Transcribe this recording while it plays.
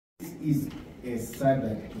is a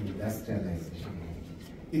SADC industrialization.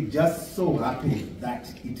 It just so happens that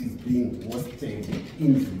it is being hosted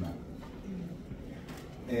in Zimbabwe.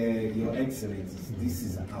 Your Excellencies, this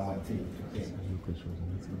is our thing.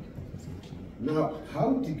 Now,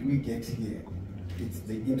 how did we get here? It's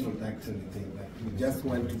the introductory thing that we just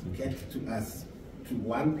want to get to us to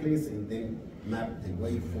one place and then map the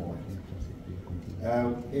way forward.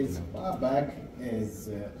 As far back as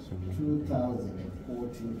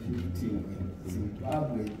 2014-15, when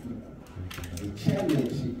Zimbabwe took the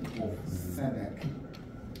chairmanship of SADC,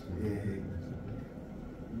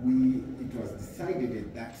 it was decided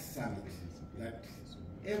at that summit that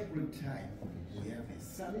every time we have a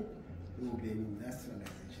summit, there will be an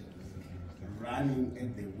industrialization running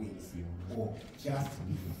at the wings or just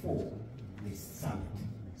before the summit.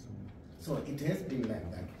 So it has been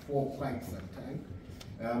like that for quite some time.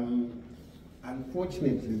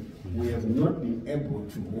 Unfortunately, we have not been able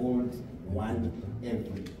to hold one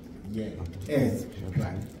every year as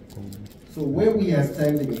planned. So where we are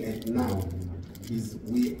standing at now is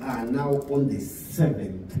we are now on the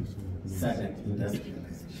 7th SADC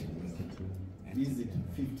industrialization. Visit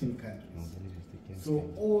 15 countries. So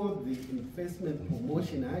all the investment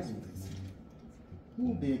promotion agencies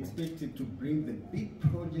will be expected to bring the big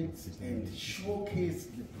projects and showcase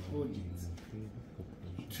the projects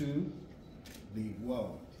to the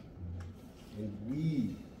world. And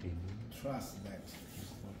we trust that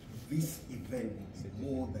this event is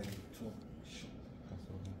more than a talk show.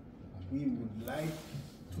 We would like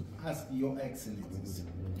to ask Your Excellencies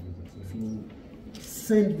to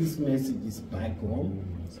send these messages back home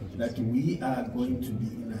that we are going to be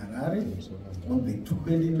in Harare on the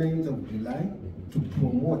 29th of July to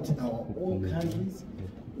promote our own countries'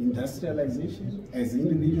 industrialization as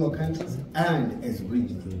individual countries and as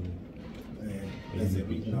regional, as a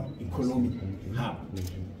regional economic hub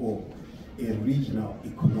or a regional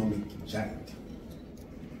economic giant,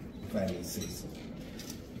 if I may say so.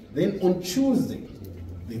 Then on Tuesday,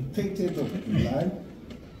 the 30th of July,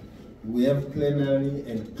 we have plenary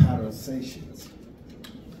and parallel sessions.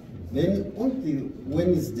 Then on the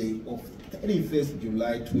Wednesday of 31st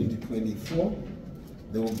July 2024,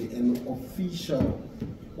 there will be an official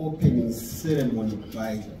opening ceremony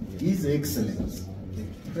by His Excellency, the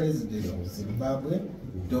President of Zimbabwe,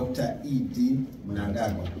 Dr. E.D.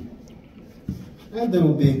 Mnangagwa. And there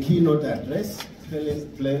will be a keynote address,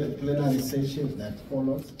 plenary session that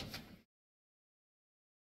follows.